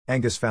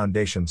Angus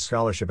Foundation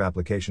scholarship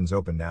applications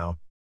open now.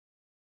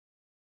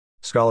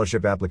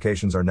 Scholarship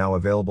applications are now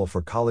available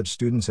for college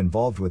students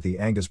involved with the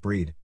Angus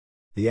breed.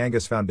 The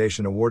Angus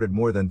Foundation awarded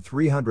more than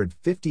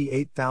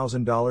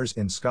 $358,000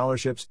 in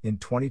scholarships in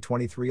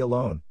 2023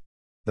 alone.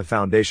 The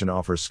foundation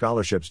offers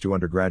scholarships to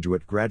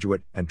undergraduate,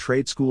 graduate, and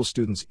trade school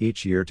students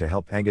each year to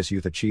help Angus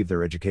youth achieve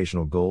their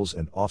educational goals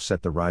and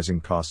offset the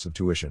rising costs of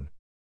tuition.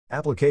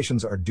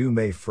 Applications are due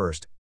May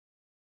 1st.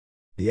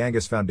 The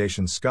Angus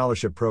Foundation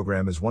Scholarship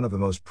Program is one of the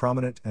most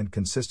prominent and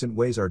consistent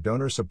ways our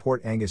donors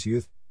support Angus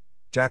youth,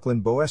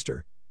 Jacqueline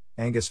Boester,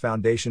 Angus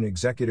Foundation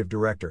Executive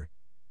Director,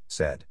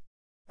 said.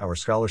 Our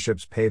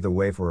scholarships pave the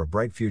way for a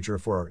bright future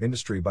for our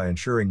industry by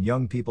ensuring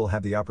young people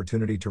have the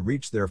opportunity to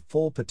reach their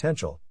full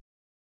potential.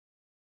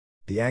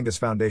 The Angus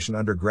Foundation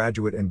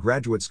undergraduate and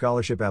graduate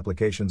scholarship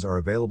applications are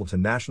available to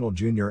National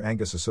Junior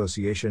Angus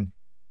Association,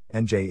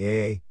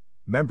 NJAA,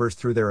 members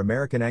through their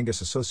American Angus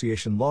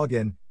Association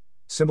login,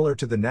 similar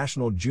to the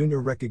National Junior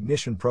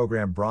Recognition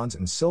Program Bronze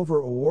and Silver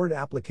Award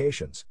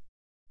applications.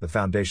 The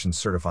Foundation's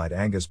certified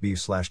Angus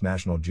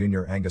Beef/National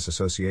Junior Angus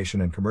Association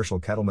and Commercial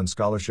Cattlemen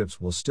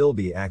scholarships will still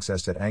be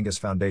accessed at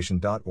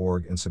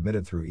angusfoundation.org and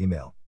submitted through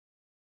email.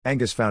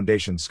 Angus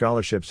Foundation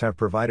scholarships have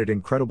provided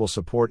incredible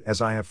support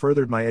as I have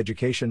furthered my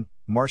education,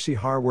 Marcy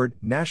Harward,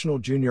 National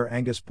Junior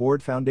Angus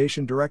Board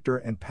Foundation Director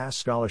and past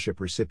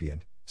scholarship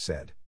recipient,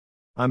 said.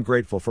 I'm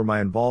grateful for my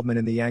involvement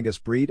in the Angus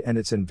breed and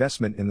its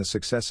investment in the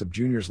success of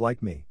juniors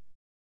like me.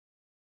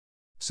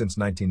 Since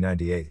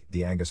 1998,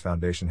 the Angus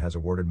Foundation has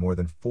awarded more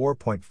than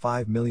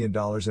 $4.5 million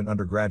in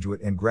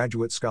undergraduate and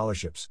graduate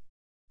scholarships.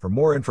 For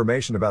more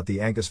information about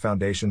the Angus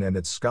Foundation and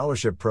its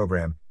scholarship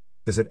program,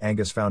 visit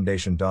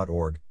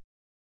angusfoundation.org.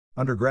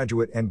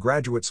 Undergraduate and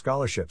graduate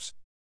scholarships.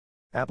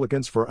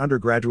 Applicants for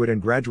undergraduate and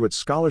graduate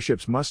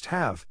scholarships must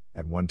have,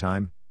 at one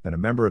time, been a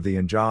member of the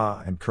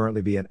NJA and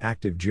currently be an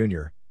active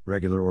junior,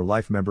 regular or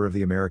life member of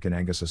the American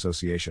Angus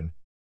Association.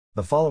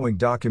 The following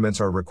documents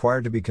are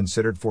required to be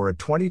considered for a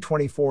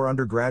 2024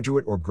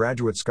 undergraduate or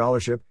graduate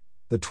scholarship: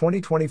 the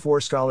 2024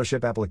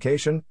 scholarship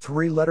application,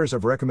 3 letters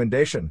of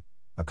recommendation,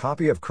 a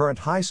copy of current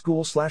high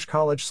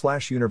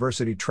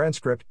school/college/university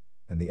transcript,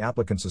 and the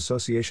applicant's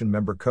association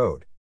member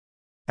code.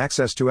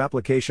 Access to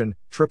application,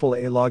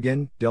 AAA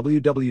login,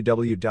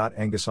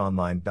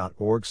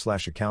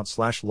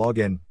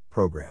 www.angusonline.org/account/login,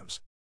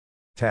 programs.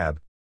 Tab.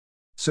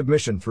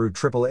 Submission through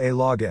AAA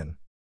login.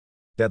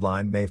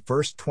 Deadline May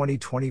 1,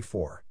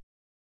 2024.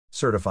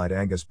 Certified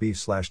Angus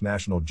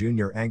Beef/National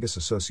Junior Angus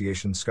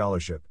Association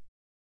Scholarship.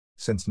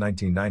 Since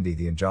 1990,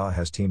 the NJA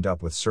has teamed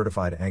up with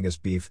Certified Angus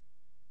Beef,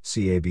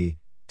 CAB,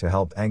 to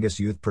help Angus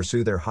youth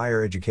pursue their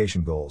higher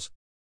education goals.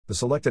 The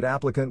selected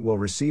applicant will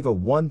receive a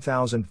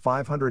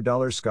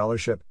 $1,500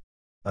 scholarship.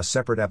 A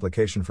separate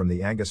application from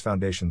the Angus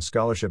Foundation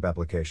scholarship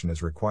application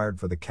is required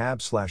for the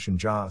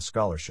CAB/NJA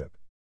scholarship.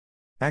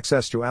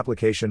 Access to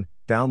application,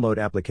 download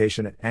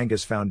application at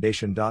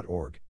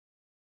angusfoundation.org.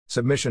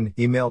 Submission,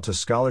 email to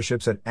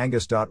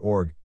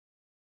scholarships@angus.org.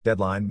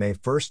 Deadline May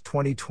 1,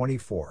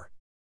 2024.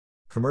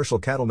 Commercial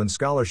Cattlemen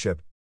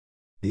Scholarship.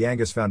 The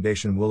Angus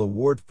Foundation will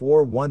award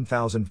 4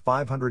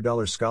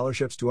 $1,500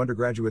 scholarships to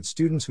undergraduate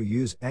students who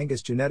use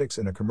Angus genetics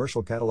in a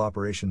commercial cattle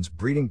operations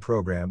breeding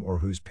program or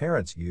whose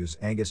parents use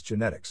Angus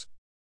genetics.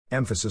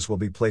 Emphasis will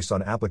be placed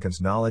on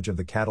applicants' knowledge of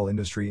the cattle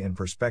industry and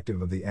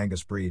perspective of the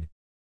Angus breed.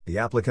 The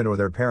applicant or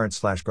their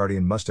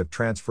parent/guardian must have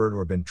transferred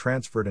or been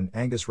transferred an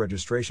Angus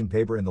registration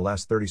paper in the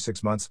last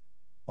 36 months,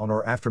 on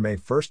or after May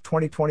 1,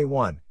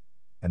 2021,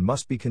 and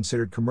must be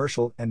considered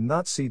commercial and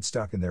not seed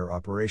stock in their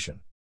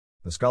operation.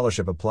 The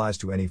scholarship applies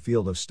to any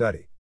field of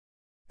study.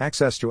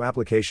 Access to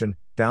application,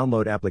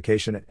 download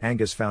application at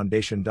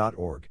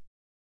angusfoundation.org.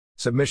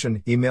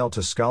 Submission, email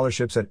to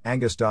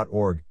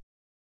scholarships@angus.org.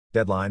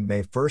 Deadline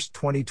May 1,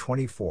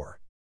 2024.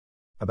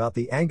 About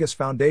the Angus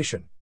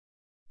Foundation.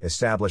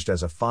 Established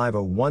as a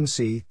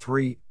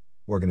 501c3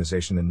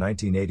 organization in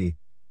 1980,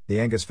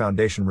 the Angus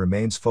Foundation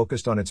remains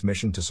focused on its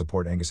mission to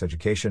support Angus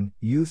education,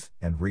 youth,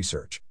 and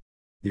research.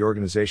 The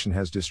organization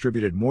has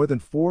distributed more than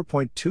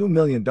 $4.2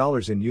 million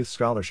in youth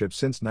scholarships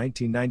since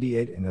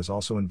 1998 and has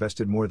also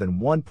invested more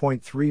than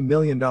 $1.3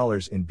 million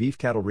in beef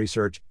cattle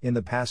research in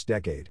the past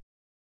decade.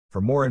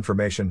 For more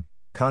information,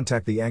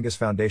 contact the Angus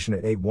Foundation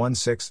at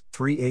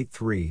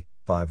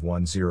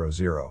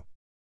 816-383-5100.